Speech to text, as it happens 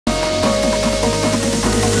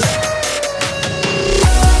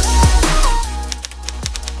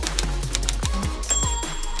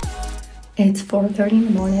It's 4:30 in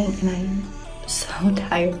the morning and I am so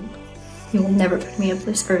tired. You will never pick me up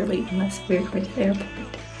this early unless we're going to the airport.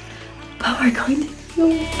 But we're going to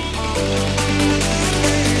New York.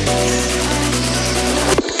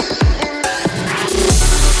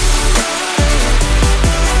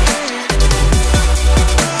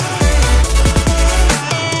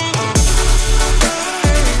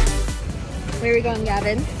 Where are we going,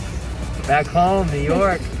 Gavin? Back home, New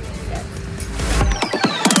York.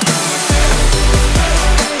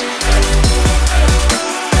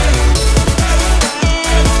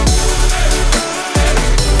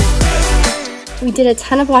 We did a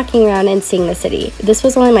ton of walking around and seeing the city. This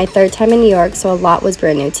was only my third time in New York, so a lot was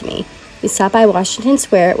brand new to me. We stopped by Washington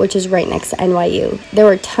Square, which is right next to NYU. There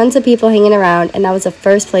were tons of people hanging around, and that was the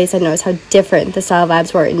first place I noticed how different the style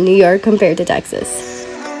vibes were in New York compared to Texas.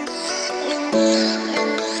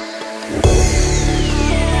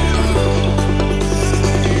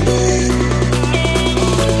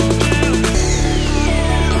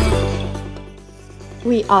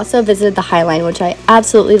 We also visited the High Line, which I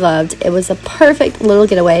absolutely loved. It was a perfect little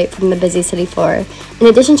getaway from the busy city floor. In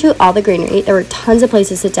addition to all the greenery, there were tons of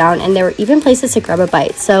places to sit down, and there were even places to grab a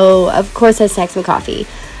bite. So, of course, I snacked some coffee.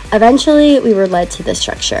 Eventually, we were led to this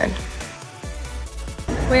structure.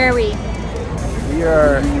 Where are we? We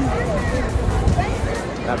are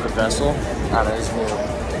at the vessel. That is new.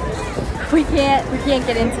 We can't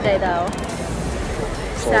get in today though.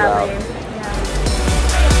 Sold out.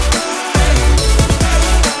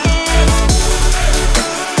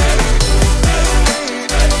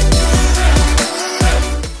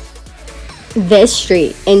 This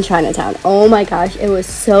street in Chinatown, oh my gosh, it was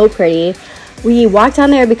so pretty. We walked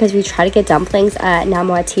down there because we tried to get dumplings at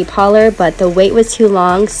Namwa Tea Parlor, but the wait was too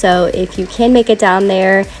long, so if you can make it down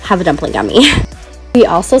there, have a dumpling on me. We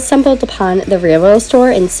also stumbled upon the Resale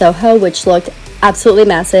store in Soho, which looked absolutely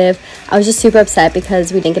massive. I was just super upset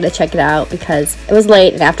because we didn't get to check it out because it was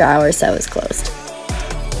late and after hours, so it was closed.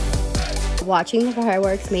 Watching the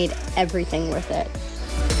fireworks made everything worth it.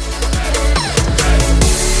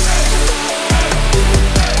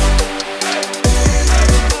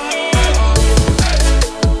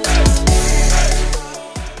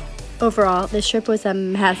 Overall, this trip was a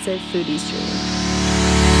massive foodie stream.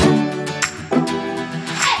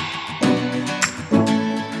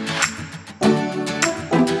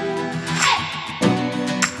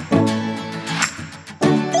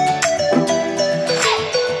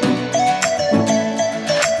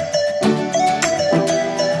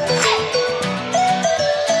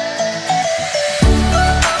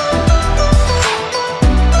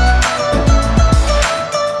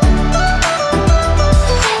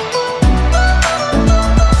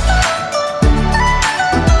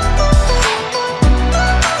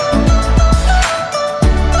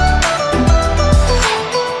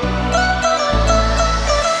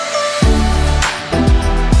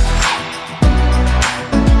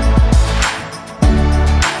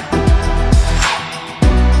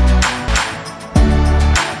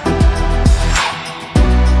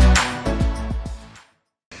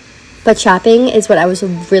 But shopping is what I was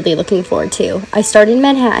really looking forward to. I started in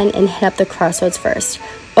Manhattan and hit up the Crossroads first.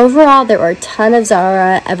 Overall, there were a ton of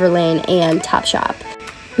Zara, Everlane, and Topshop.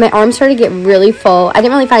 My arms started to get really full. I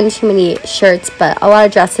didn't really find too many shirts, but a lot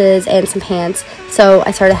of dresses and some pants, so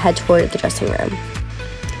I started to head toward the dressing room.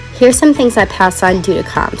 Here's some things I passed on due to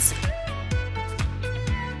comps.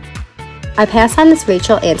 I passed on this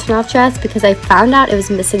Rachel Antonoff dress because I found out it was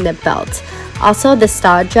missing the belt. Also, the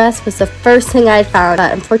star dress was the first thing I had found,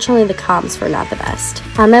 but unfortunately the comps were not the best.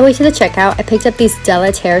 On my way to the checkout, I picked up these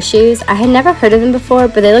Della Terra shoes. I had never heard of them before,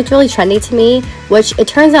 but they looked really trendy to me, which it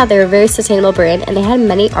turns out they were a very sustainable brand and they had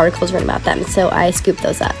many articles written about them, so I scooped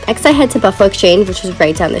those up. Next, I head to Buffalo Exchange, which was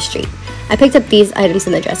right down the street. I picked up these items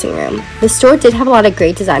in the dressing room. The store did have a lot of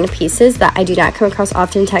great designer pieces that I do not come across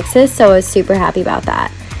often in Texas, so I was super happy about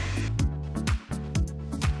that.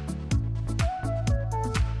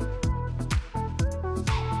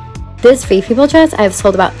 This Free People dress I have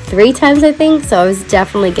sold about 3 times, I think, so I was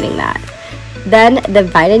definitely getting that. Then the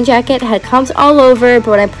Biden jacket had comps all over, but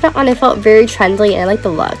when I put it on, it felt very trendy and I liked the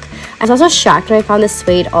look. I was also shocked when I found this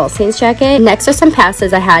suede All Saints jacket. Next are some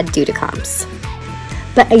passes I had due to comps.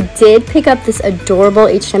 But I did pick up this adorable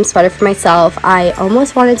H&M sweater for myself. I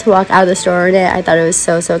almost wanted to walk out of the store in it. I thought it was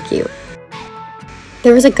so cute.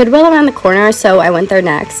 There was a Goodwill around the corner, so I went there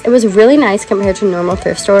next. It was really nice compared to normal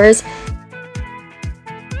thrift stores.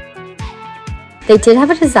 They did have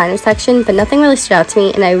a designer section, but nothing really stood out to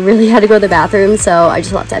me, and I really had to go to the bathroom, so I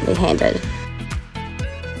just left empty-handed.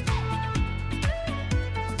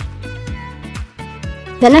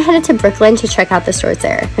 Then I headed to Brooklyn to check out the stores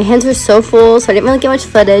there. My hands were so full, so I didn't really get much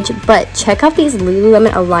footage, but check out these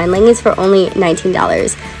Lululemon Align leggings for only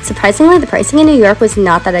 $19. Surprisingly, the pricing in New York was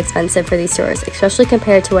not that expensive for these stores, especially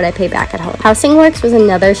compared to what I pay back at home. Housing Works was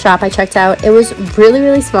another shop I checked out. It was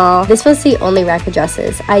really small. This was the only rack of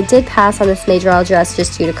dresses. I did pass on this Madrigal dress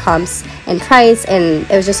just due to comps and price, and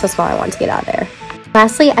it was just so small I wanted to get out of there.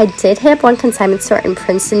 Lastly, I did hit up one consignment store in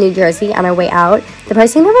Princeton, New Jersey on our way out. The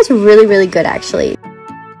pricing there was really good actually.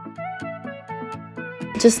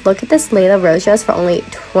 Just look at this Layla Rose dress for only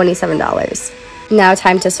 $27. Now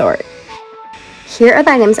time to sort. Here are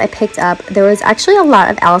the items I picked up. There was actually a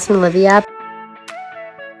lot of Alice and Olivia,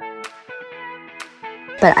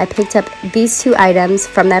 but I picked up these two items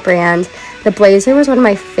from that brand. The blazer was one of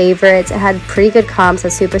my favorites. It had pretty good comps I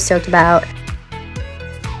was super stoked about.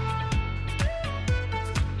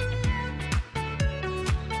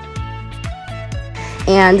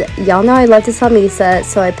 And y'all know I love to sell Misa,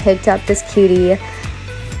 so I picked up this cutie.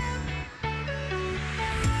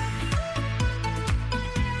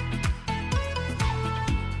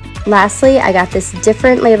 Lastly, I got this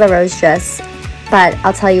different Layla Rose dress, but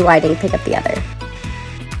I'll tell you why I didn't pick up the other.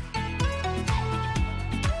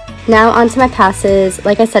 Now onto my passes.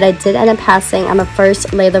 Like I said, I did end up passing on the first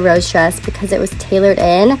Layla Rose dress because it was tailored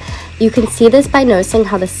in. You can see this by noticing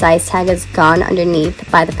how the size tag is gone underneath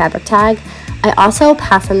by the fabric tag. I also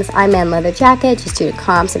passed on this Iman leather jacket just due to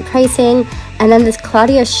comps and pricing. And then this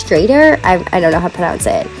Claudia Strader, I don't know how to pronounce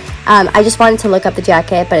it. I just wanted to look up the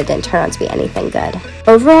jacket, but it didn't turn out to be anything good.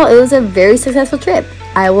 Overall, it was a very successful trip.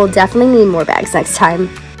 I will definitely need more bags next time.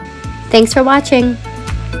 Thanks for watching.